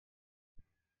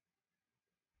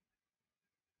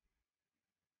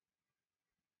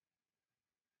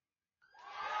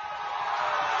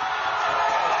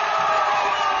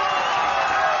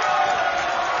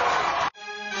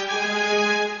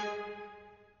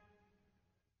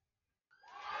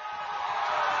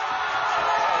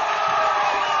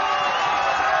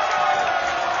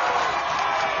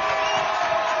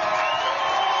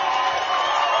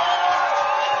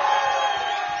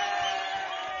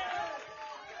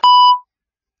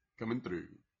coming through.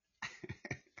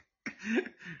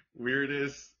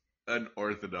 Weirdest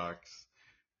unorthodox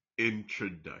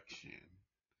introduction.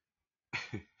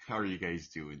 How are you guys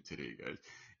doing today, guys?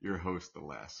 Your host, the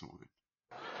last one.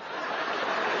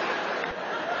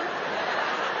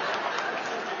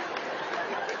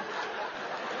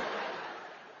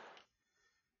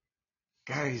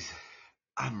 Guys,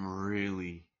 I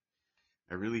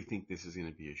really think this is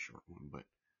gonna be a short one,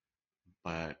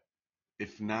 but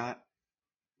if not,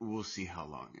 we'll see how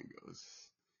long it goes.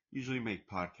 Usually my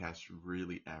podcasts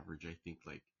really average, I think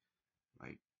like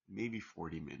maybe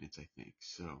 40 minutes, I think.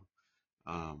 So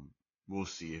um we'll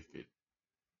see if it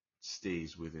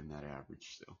stays within that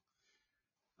average still.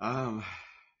 Um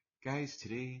Guys,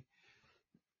 today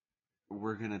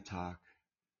we're gonna talk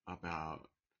about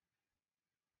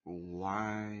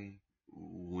why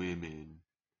women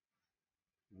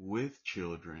with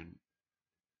children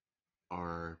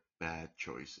are bad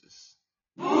choices.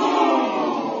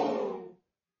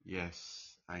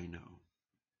 Yes, I know.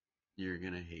 You're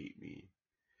gonna hate me.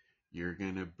 You're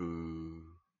gonna boo.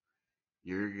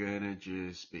 You're gonna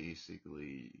just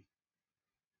basically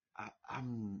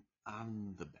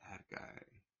I'm the bad guy.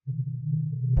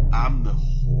 I'm the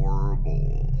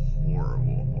horrible,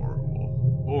 horrible,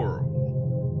 horrible, horrible.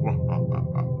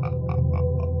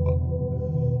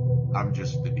 I'm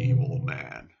just an evil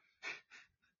man.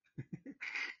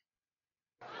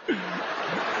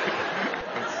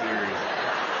 I'm serious.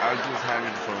 I'm just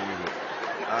having fun with it.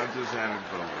 I'm just having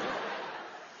fun with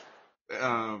it.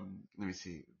 Let me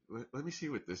see. Let me see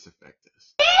what this effect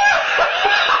is.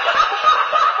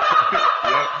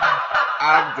 Yep,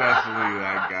 I'm definitely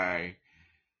that guy.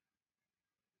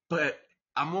 But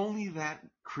I'm only that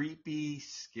creepy,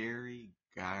 scary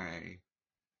guy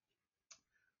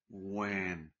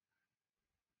when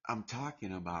I'm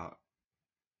talking about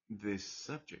this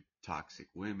subject, toxic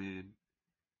women,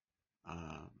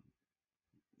 um,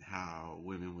 how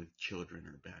women with children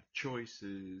are bad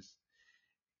choices,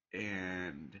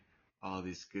 and all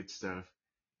this good stuff.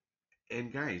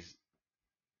 And guys,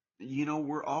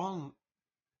 we're all,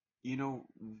 you know,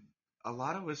 a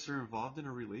lot of us are involved in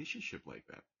a relationship like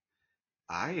that.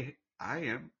 I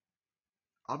am.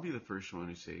 I'll be the first one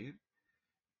to say it.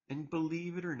 And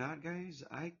believe it or not, guys,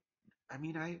 I've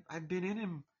been in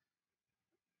him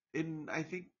in, I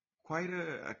think, quite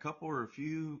a couple or a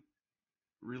few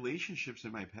relationships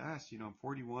in my past. I'm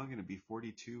 41, going to be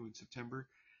 42 in September.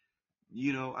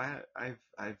 I've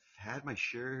had my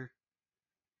share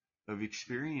of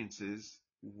experiences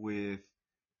with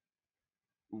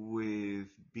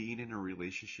being in a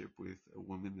relationship with a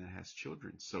woman that has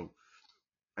children. So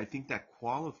I think that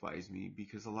qualifies me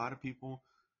because a lot of people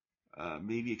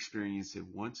maybe experience it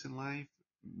once in life,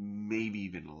 maybe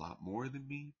even a lot more than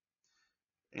me.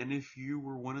 And if you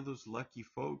were one of those lucky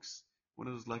folks, one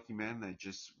of those lucky men that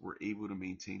just were able to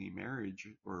maintain a marriage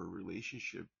or a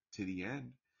relationship to the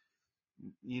end,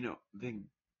 then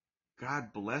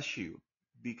God bless you.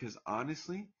 Because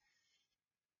honestly,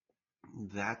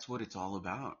 that's what it's all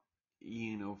about.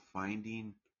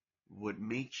 Finding what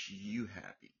makes you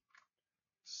happy.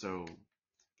 So,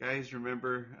 guys,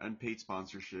 remember, unpaid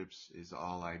sponsorships is uh,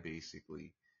 all I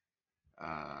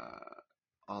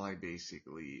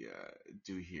basically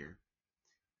do here.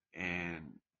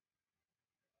 And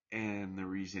the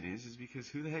reason is because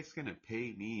who the heck's gonna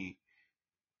pay me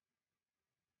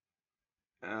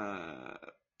uh,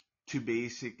 to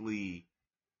basically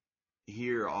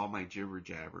hear all my jibber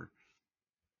jabber,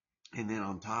 and then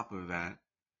on top of that,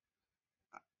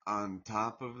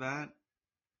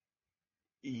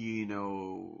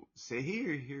 say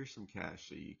here's some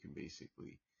cash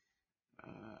uh,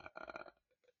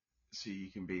 so you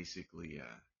can basically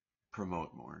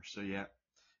promote more. So yeah,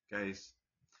 guys,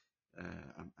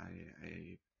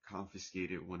 I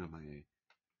confiscated one of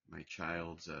my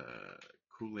child's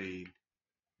Kool-Aid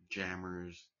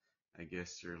jammers. I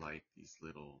guess they're like these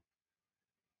little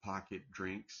pocket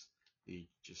drinks. They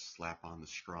just slap on the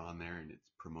straw in there and it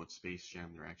promotes Space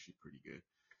Jam. They're actually pretty good.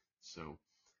 So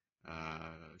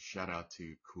shout out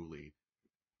to Kool-Aid.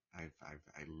 I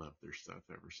love their stuff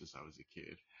ever since I was a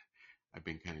kid. I've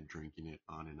been kind of drinking it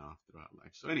on and off throughout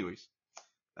life. So, anyways,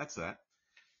 that's that.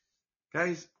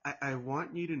 Guys, I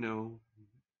want you to know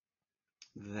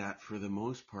that for the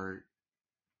most part,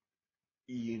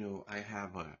 I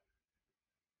have a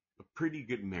pretty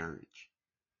good marriage.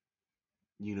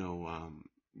 A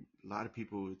lot of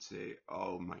people would say,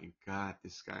 "Oh my God,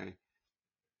 this guy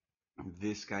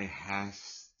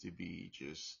has to be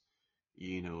just,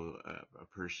 a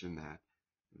person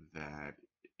that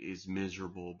is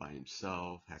miserable by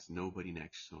himself, has nobody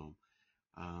next to him."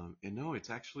 And no, it's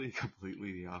actually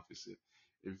completely the opposite.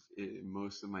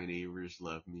 Most of my neighbors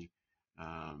love me,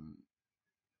 um,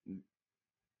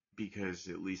 because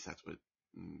at least that's what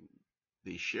mm,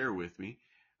 they share with me,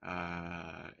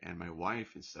 and my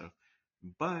wife and stuff.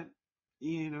 But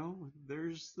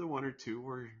there's the one or two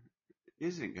where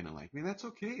isn't gonna like me. That's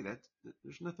okay.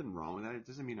 There's nothing wrong with that. It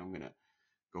doesn't mean I'm gonna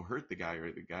go hurt the guy,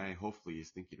 or the guy hopefully is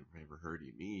thinking of ever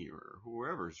hurting me or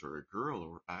whoever's, or a girl,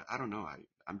 or I don't know.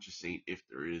 I'm just saying, if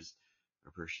there is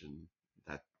a person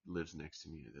that lives next to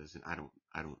me that doesn't, I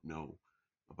don't know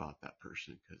about that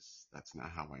person, because that's not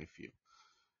how I feel.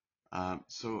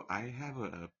 So I have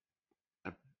a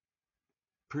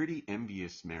pretty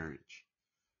envious marriage.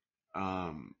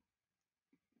 Um,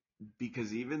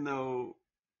 because even though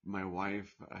my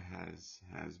wife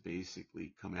has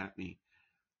basically come at me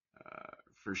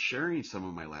for sharing some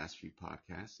of my last few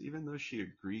podcasts, even though she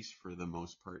agrees for the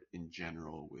most part in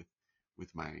general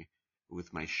with my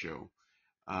with my show,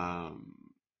 um,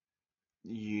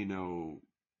 you know,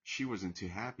 she wasn't too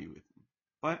happy with me,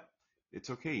 but it's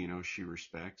okay. She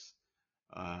respects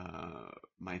uh,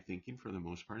 my thinking for the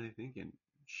most part, I think, and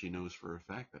she knows for a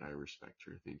fact that I respect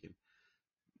her thinking.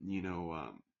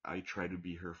 I try to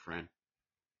be her friend,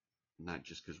 not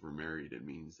just because we're married. It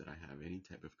means that I have any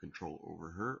type of control over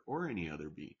her or any other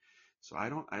being. So I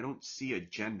don't see a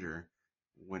gender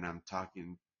when I'm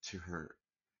talking to her,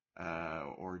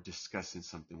 or discussing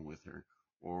something with her,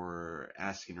 or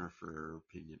asking her for her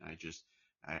opinion.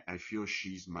 I feel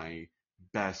she's my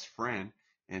best friend,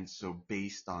 and so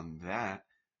based on that,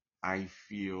 I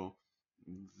feel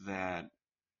that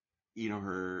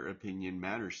her opinion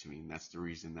matters to me, and that's the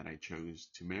reason that I chose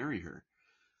to marry her.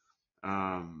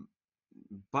 Um,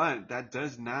 but that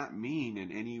does not mean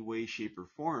in any way, shape, or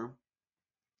form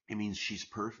it means she's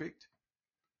perfect.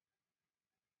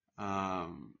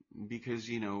 Um, because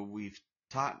we've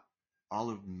taught all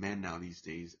of men now these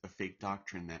days a fake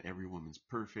doctrine that every woman's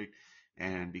perfect,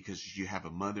 and because you have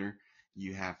a mother,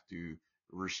 you have to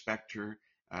respect her,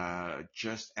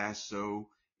 just as so.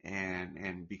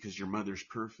 And because your mother's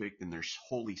perfect and there's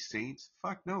holy saints,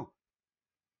 fuck no.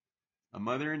 A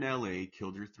mother in LA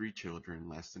killed her 3 children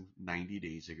less than 90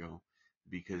 days ago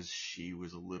because she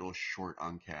was a little short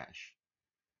on cash.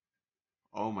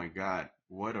 Oh my God,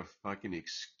 what a fucking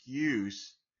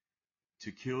excuse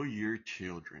to kill your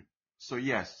children. So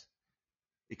yes,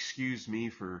 excuse me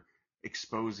for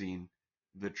exposing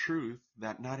the truth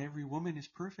that not every woman is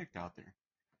perfect out there.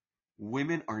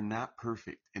 Women are not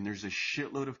perfect, and there's a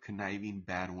shitload of conniving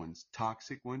bad ones,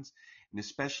 toxic ones, and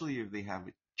especially if they have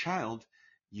a child,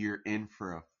 you're in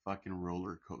for a fucking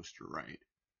roller coaster ride.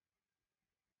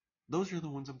 Those are the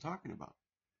ones I'm talking about.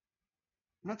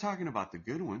 I'm not talking about the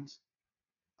good ones.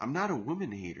 I'm not a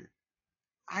woman hater.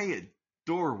 I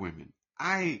adore women.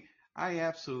 I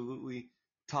absolutely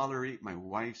tolerate my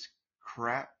wife's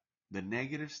crap, the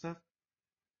negative stuff,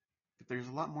 but there's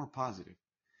a lot more positive.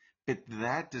 But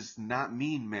that does not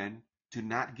mean, men, to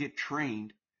not get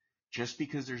trained. Just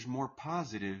because there's more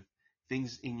positive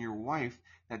things in your wife,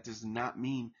 that does not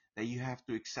mean that you have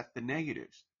to accept the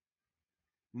negatives.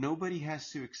 Nobody has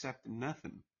to accept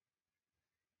nothing.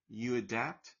 You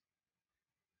adapt,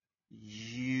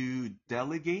 you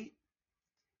delegate,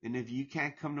 and if you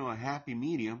can't come to a happy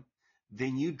medium,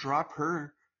 then you drop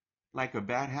her like a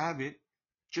bad habit,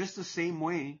 just the same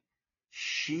way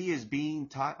she is being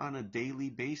taught on a daily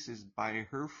basis by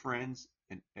her friends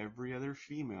and every other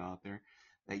female out there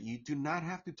that you do not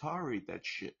have to tolerate that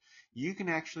shit. You can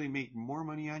actually make more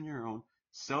money on your own,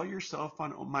 sell yourself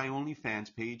on my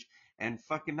OnlyFans page, and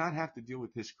fucking not have to deal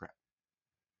with his crap.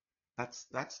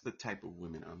 That's the type of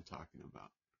women I'm talking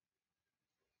about.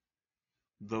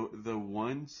 The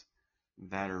ones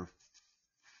that are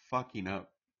fucking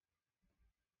up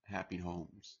happy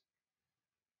homes.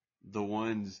 The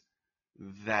ones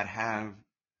that have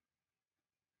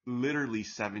literally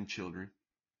 7 children,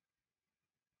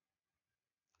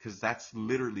 because that's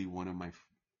literally one of my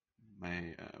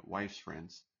wife's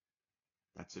friends.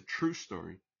 That's a true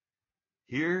story.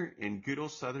 Here in good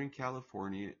old Southern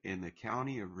California, in the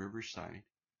county of Riverside,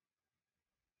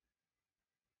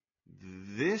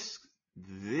 this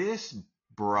this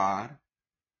broad,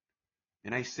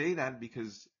 and I say that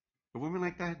because a woman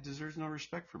like that deserves no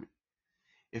respect from me.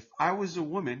 If I was a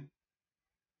woman,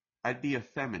 I'd be a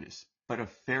feminist, but a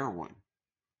fair one.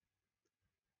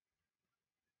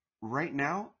 Right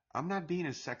now, I'm not being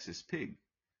a sexist pig.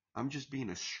 I'm just being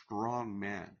a strong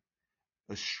man.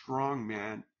 A strong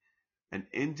man, an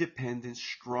independent,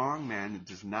 strong man that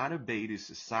does not obey to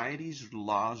society's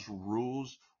laws,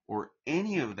 rules, or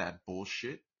any of that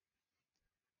bullshit.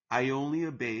 I only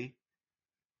obey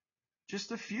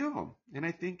just a few of them. And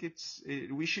I think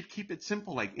we should keep it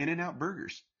simple, like In-N-Out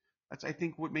burgers. That's, I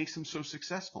think, what makes them so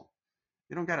successful.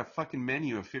 They don't got a fucking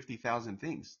menu of 50,000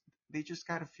 things. They just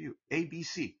got a few. A, B,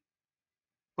 C.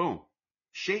 Boom.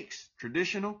 Shakes,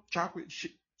 traditional, chocolate,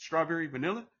 strawberry,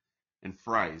 vanilla, and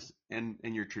fries, and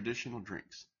your traditional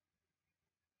drinks.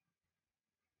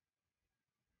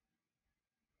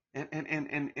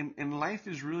 And life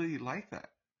is really like that.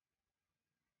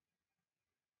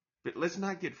 But let's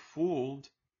not get fooled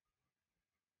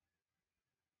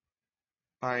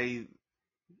by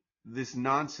this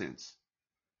nonsense.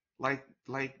 Like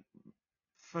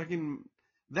fucking,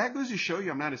 that goes to show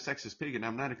you I'm not a sexist pig and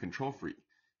I'm not a control freak.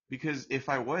 Because if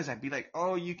I was, I'd be like,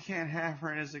 oh, you can't have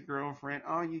her as a girlfriend.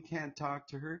 Oh, you can't talk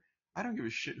to her. I don't give a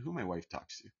shit who my wife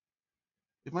talks to.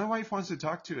 If my wife wants to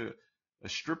talk to a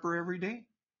stripper every day,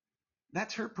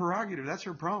 that's her prerogative. That's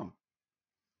her problem.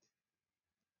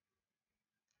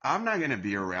 I'm not going to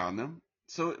be around them.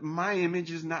 So my image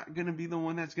is not going to be the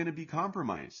one that's going to be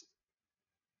compromised.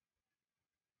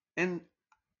 And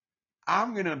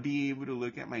I'm going to be able to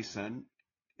look at my son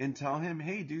and tell him,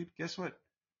 hey, dude, guess what?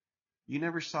 You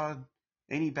never saw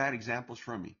any bad examples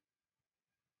from me.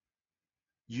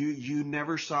 You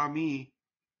never saw me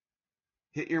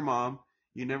hit your mom.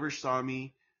 You never saw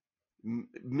me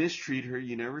mistreat her.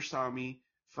 You never saw me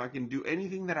fucking do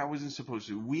anything that I wasn't supposed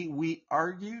to. We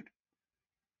argued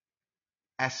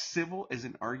as civil as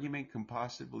an argument can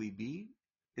possibly be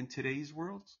in today's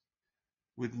world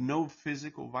with no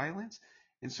physical violence.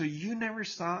 And so you never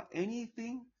saw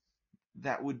anything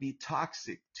that would be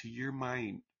toxic to your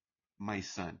mind, my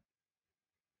son.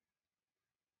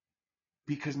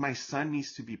 Because my son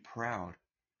needs to be proud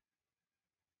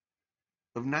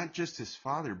of not just his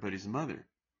father, but his mother.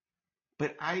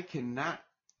 But I cannot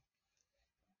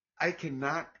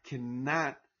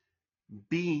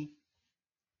be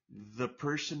the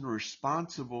person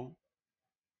responsible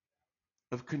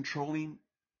of controlling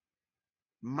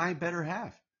my better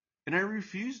half. And I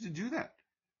refuse to do that.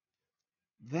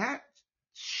 That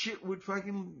shit would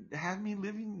fucking have me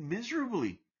living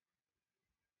miserably.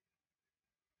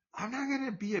 I'm not going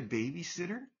to be a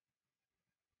babysitter.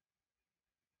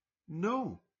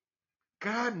 No.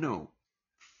 God, no.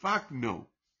 Fuck no.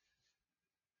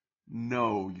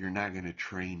 No, you're not going to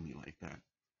train me like that.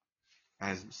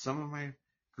 As some of my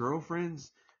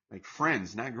girlfriends, like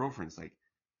friends, not girlfriends, like,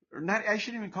 or not, I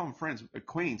shouldn't even call them friends,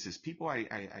 acquaintances, people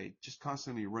I just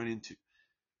constantly run into.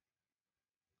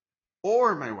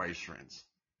 Or my wife's friends.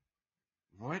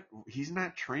 What? He's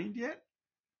not trained yet?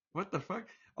 What the fuck?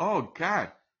 Oh,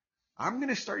 God. I'm going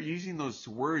to start using those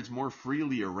words more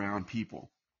freely around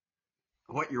people.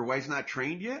 What, your wife's not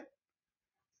trained yet?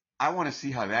 I want to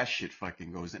see how that shit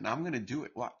fucking goes. And I'm going to do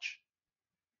it. Watch.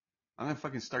 I'm going to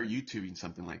fucking start YouTubing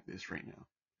something like this right now.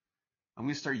 I'm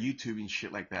going to start YouTubing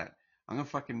shit like that. I'm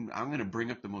going to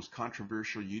bring up the most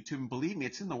controversial YouTube. And believe me,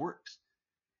 it's in the works.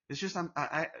 It's just,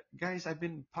 guys, I've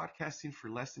been podcasting for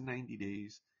less than 90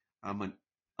 days. I'm an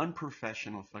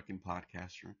unprofessional fucking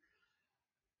podcaster.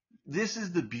 This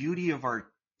is the beauty of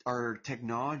our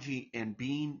technology and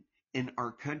being in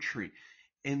our country,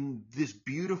 in this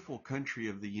beautiful country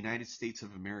of the United States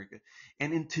of America.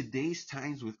 And in today's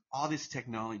times with all this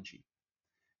technology,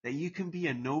 that you can be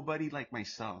a nobody like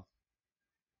myself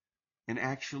and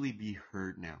actually be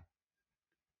heard now.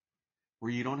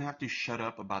 Where you don't have to shut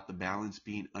up about the balance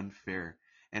being unfair.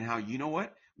 And how, you know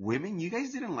what? Women, you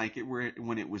guys didn't like it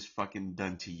when it was fucking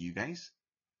done to you guys.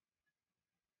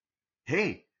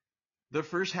 Hey, the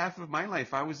first half of my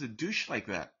life, I was a douche like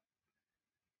that.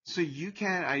 So you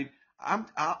can't,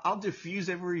 I'll diffuse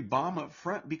every bomb up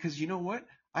front because you know what?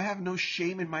 I have no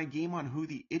shame in my game on who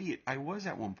the idiot I was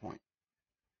at one point.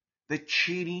 The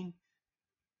cheating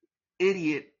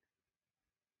idiot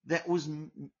that was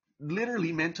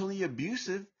literally mentally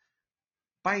abusive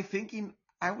by thinking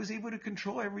I was able to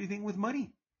control everything with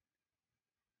money.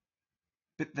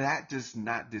 But that does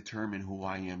not determine who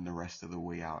I am the rest of the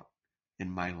way out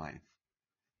in my life.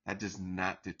 That does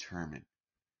not determine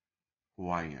who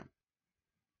I am.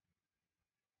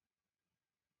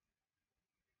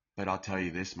 But I'll tell you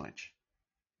this much.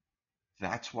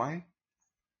 That's why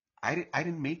I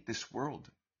didn't make this world.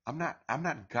 I'm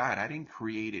not God. I didn't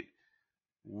create it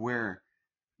where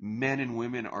men and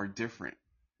women are different.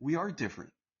 We are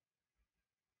different.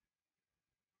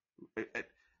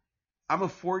 I'm a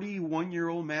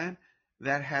 41-year-old man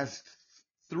that has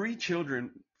 3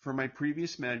 children from my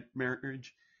previous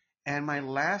marriage, and my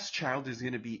last child is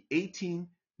going to be 18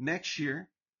 next year.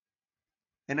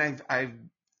 And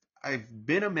I've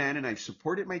been a man and I've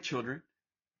supported my children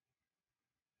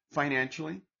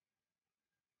financially.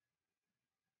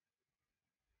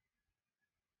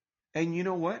 And you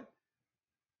know what?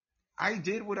 I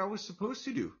did what I was supposed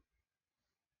to do.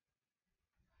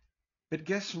 But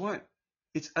guess what?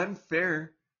 It's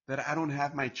unfair that I don't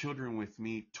have my children with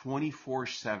me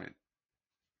 24/7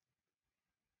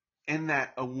 and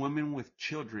that a woman with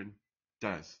children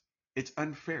does. It's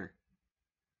unfair.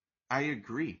 I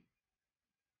agree.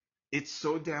 It's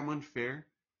so damn unfair.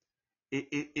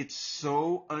 It's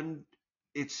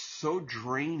it's so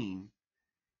draining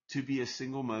to be a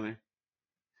single mother.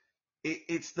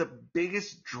 It's the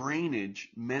biggest drainage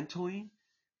mentally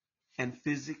and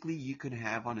physically you can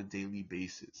have on a daily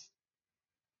basis.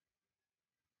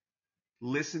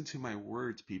 Listen to my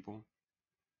words, people.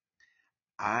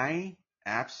 I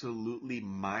absolutely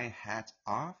my hat's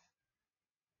off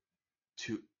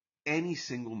to any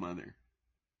single mother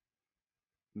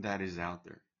that is out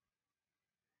there.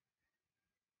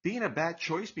 Being a bad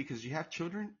choice because you have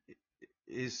children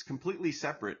is completely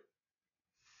separate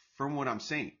from what I'm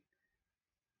saying.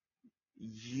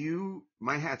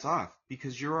 My hat's off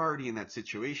because you're already in that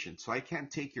situation. So I can't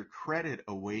take your credit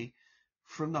away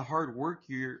from the hard work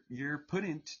you're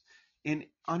putting in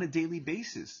on a daily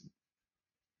basis.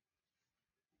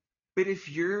 But if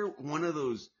you're one of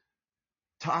those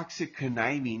toxic,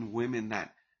 conniving women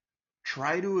that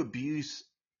try to abuse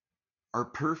our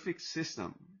perfect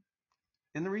system,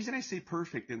 and the reason I say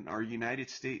perfect in our United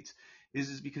States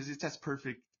is because it's as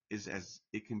perfect as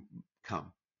it can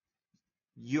come.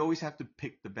 You always have to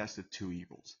pick the best of two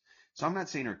evils. So I'm not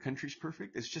saying our country's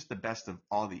perfect. It's just the best of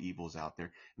all the evils out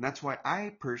there. And that's why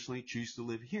I personally choose to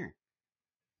live here.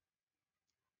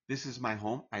 This is my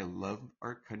home. I love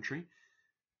our country.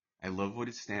 I love what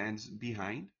it stands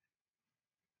behind.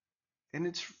 And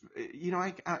it's,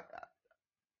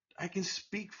 I can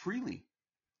speak freely.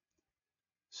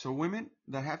 So women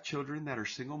that have children that are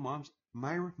single moms,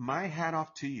 my hat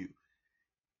off to you.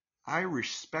 I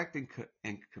respect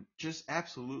and just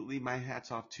absolutely my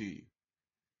hat's off to you.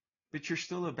 But you're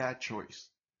still a bad choice.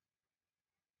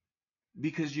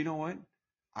 Because you know what?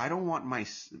 I don't want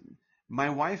my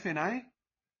wife and I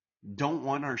don't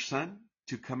want our son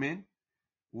to come in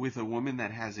with a woman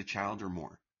that has a child or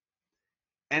more.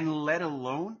 And let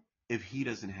alone if he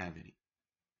doesn't have any.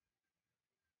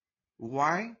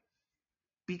 Why?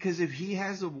 Because if he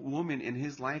has a woman in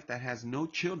his life that has no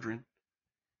children,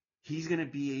 he's going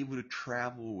to be able to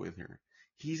travel with her.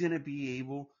 He's going to be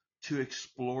able to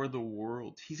explore the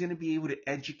world. He's going to be able to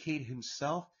educate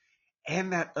himself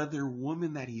and that other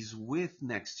woman that he's with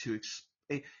next to,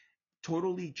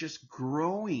 totally just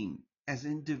growing as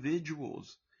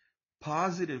individuals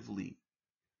positively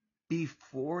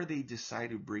before they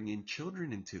decide to bring in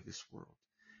children into this world.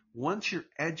 Once you're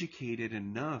educated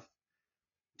enough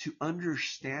to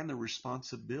understand the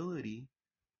responsibility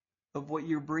of what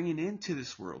you're bringing into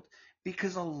this world,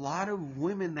 because a lot of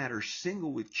women that are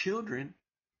single with children,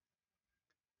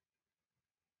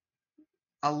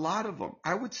 a lot of them,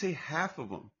 I would say half of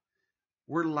them,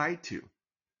 were lied to.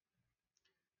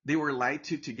 They were lied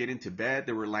to get into bed.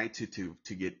 They were lied to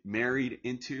get married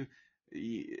into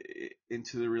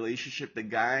the relationship. The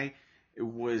guy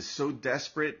was so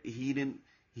desperate. In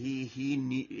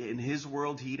his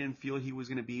world, he didn't feel he was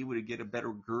going to be able to get a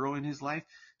better girl in his life.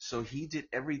 So he did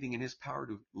everything in his power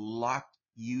to lock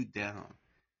you down.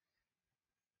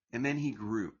 And then he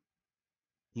grew.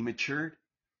 He matured.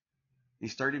 He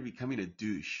started becoming a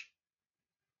douche.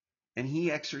 And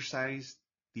he exercised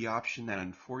the option that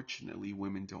unfortunately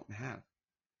women don't have.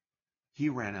 He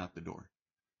ran out the door.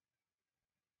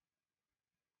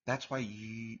 That's why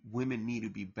women need to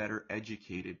be better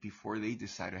educated before they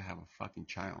decide to have a fucking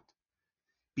child.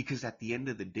 Because at the end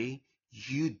of the day,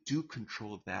 you do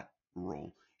control that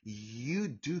role. You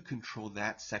do control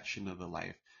that section of the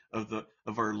life, of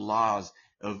our laws,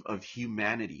 of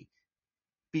humanity.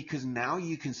 Because now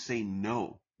you can say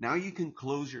no. Now you can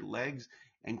close your legs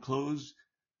and close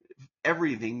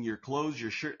everything, your clothes,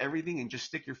 your shirt, everything, and just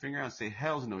stick your finger out and say,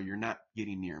 hell no, you're not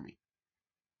getting near me.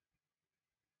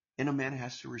 And a man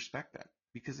has to respect that.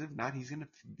 Because if not, he's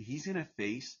gonna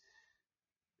face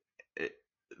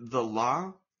the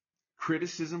law,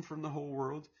 criticism from the whole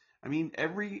world. I mean,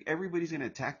 everybody's gonna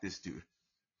attack this dude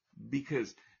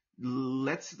because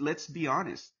let's be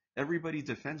honest. Everybody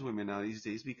defends women now these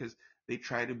days because they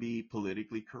try to be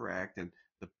politically correct and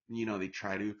they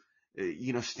try to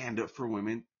stand up for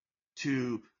women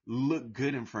to look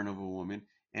good in front of a woman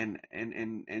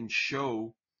and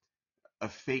show a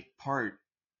fake part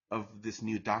of this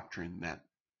new doctrine that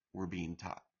we're being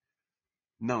taught.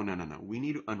 No, no, no, no. We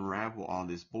need to unravel all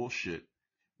this bullshit.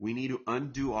 We need to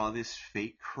undo all this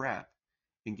fake crap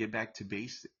and get back to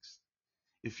basics.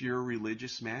 If you're a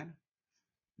religious man,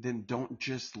 then don't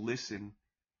just listen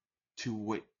to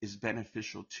what is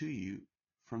beneficial to you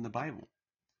from the Bible.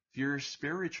 If you're a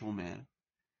spiritual man,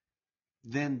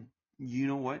 then you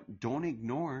know what? Don't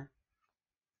ignore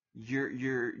your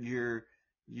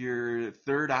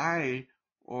third eye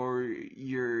or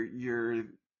your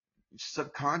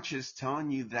subconscious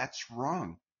telling you that's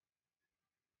wrong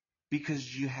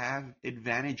because you have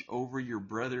advantage over your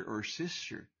brother or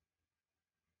sister.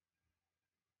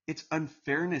 It's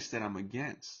unfairness that I'm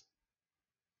against.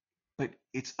 But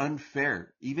it's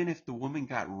unfair. Even if the woman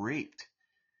got raped,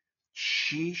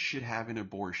 she should have an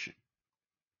abortion.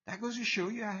 That goes to show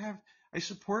you I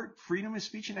support freedom of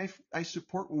speech, and I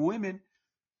support women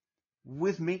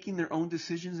with making their own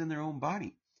decisions in their own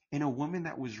body. And a woman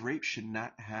that was raped should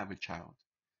not have a child.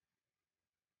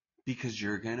 Because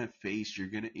you're going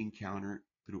to encounter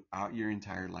throughout your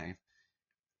entire life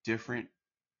different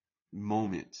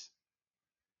moments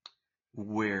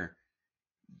where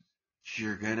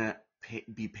you're going to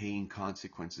be paying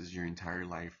consequences your entire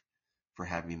life for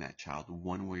having that child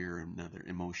one way or another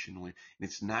emotionally. And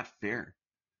it's not fair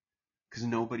because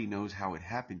nobody knows how it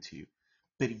happened to you.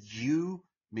 But you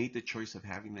made the choice of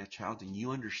having that child and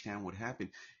you understand what happened.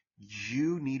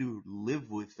 You need to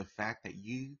live with the fact that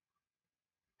you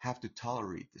have to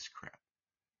tolerate this crap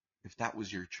if that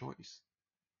was your choice.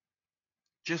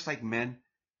 Just like men,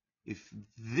 if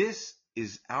this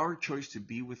is our choice to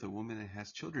be with a woman that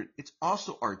has children, it's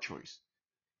also our choice.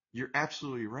 You're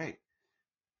absolutely right.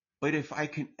 But if I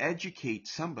can educate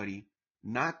somebody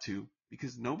not to,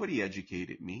 because nobody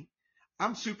educated me,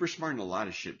 I'm super smart in a lot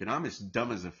of shit, but I'm as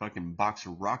dumb as a fucking box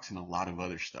of rocks and a lot of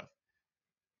other stuff.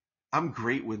 I'm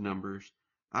great with numbers.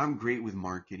 I'm great with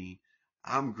marketing.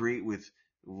 I'm great with,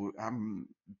 I'm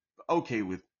okay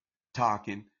with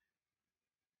talking.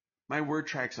 My word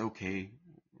track's okay.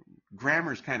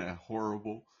 Grammar's kind of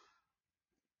horrible.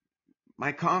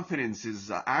 My confidence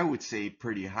is, I would say,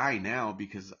 pretty high now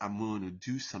because I'm willing to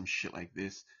do some shit like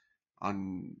this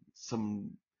on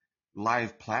some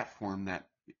live platform that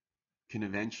can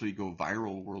eventually go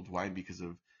viral worldwide because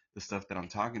of the stuff that I'm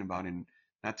talking about. And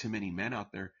not too many men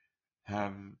out there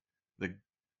have the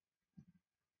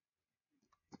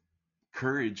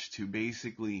courage to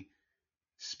basically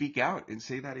speak out and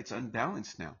say that it's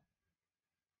unbalanced now.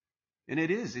 And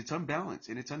it's unbalanced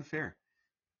and it's unfair.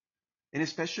 And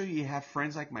especially you have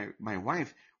friends like my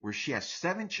wife where she has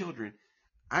 7 children.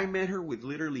 I met her with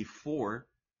literally 4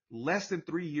 less than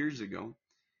 3 years ago.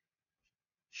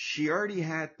 She already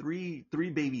had three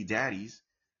baby daddies.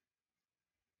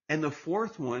 And the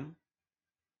fourth one,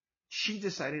 she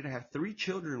decided to have 3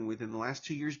 children within the last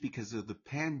 2 years because of the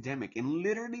pandemic, and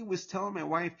literally was telling my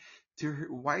wife to her,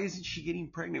 why isn't she getting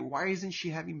pregnant? Why isn't she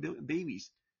having babies?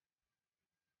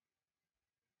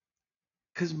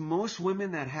 Because most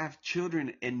women that have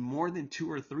children and more than 2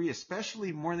 or 3,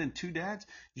 especially more than 2 dads,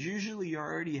 usually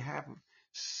already have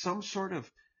some sort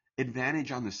of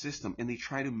advantage on the system, and they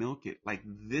try to milk it like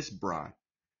this broad.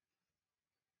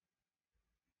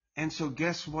 And so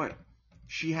guess what?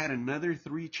 She had another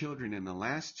 3 children in the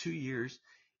last 2 years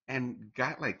and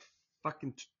got like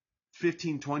fucking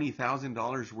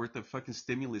 $15,000-$20,000 worth of fucking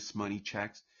stimulus money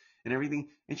checks and everything.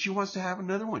 And she wants to have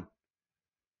another one.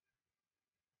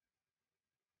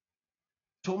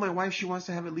 Told my wife she wants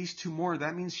to have at least 2 more.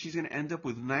 That means she's going to end up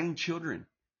with 9 children.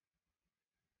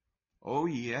 Oh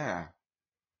yeah.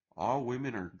 All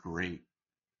women are great.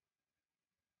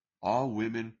 All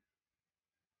women,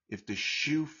 if the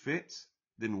shoe fits,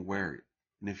 then wear it.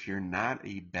 And if you're not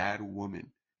a bad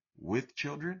woman with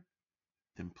children,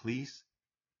 then please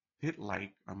hit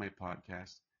like on my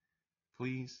podcast.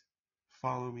 Please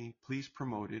follow me. Please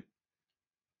promote it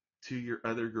to your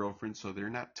other girlfriends so they're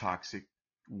not toxic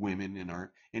women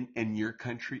in your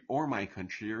country or my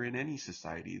country or in any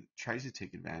society that tries to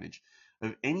take advantage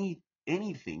of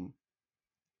anything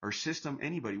or system,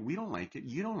 anybody. We don't like it.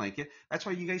 You don't like it. That's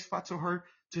why you guys fought so hard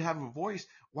to have a voice.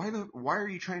 Why are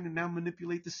you trying to now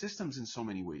manipulate the systems in so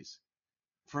many ways?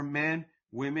 From men,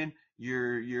 women,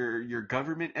 your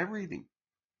government, everything.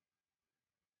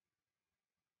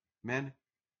 Men,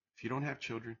 if you don't have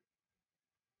children,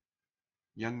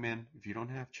 young men, if you don't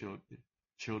have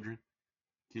children,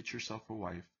 get yourself a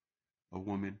wife, a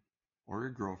woman, or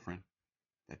a girlfriend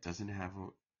that doesn't have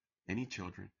any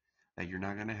children, that you're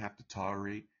not going to have to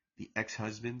tolerate the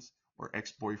ex-husband's or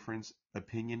ex-boyfriend's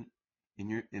opinion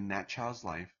in that child's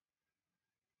life,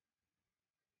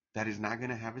 that is not going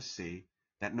to have a say,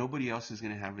 that nobody else is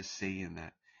going to have a say in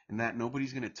that, and that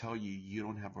nobody's going to tell you you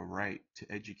don't have a right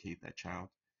to educate that child.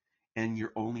 And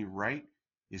your only right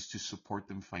is to support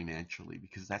them financially,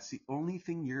 because that's the only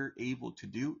thing you're able to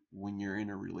do when you're in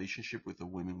a relationship with a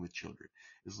woman with children.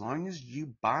 As long as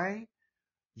you buy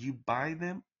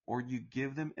them or you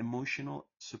give them emotional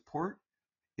support,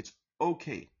 it's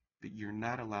okay, but you're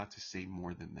not allowed to say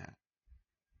more than that.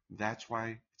 That's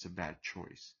why it's a bad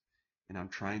choice. And I'm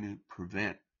trying to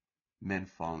prevent men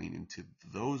falling into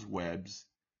those webs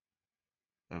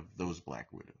of those black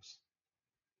widows.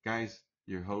 Guys,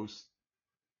 your host,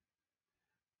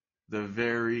 the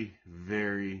very,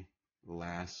 very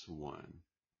last one.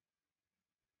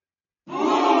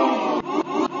 Oh,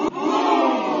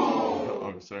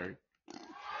 I'm sorry.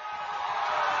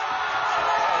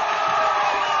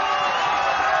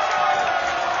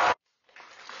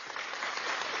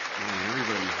 Man,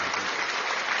 everybody,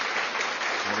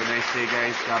 have a nice day,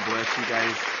 guys. God bless you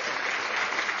guys.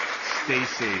 Stay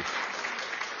safe.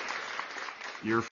 You're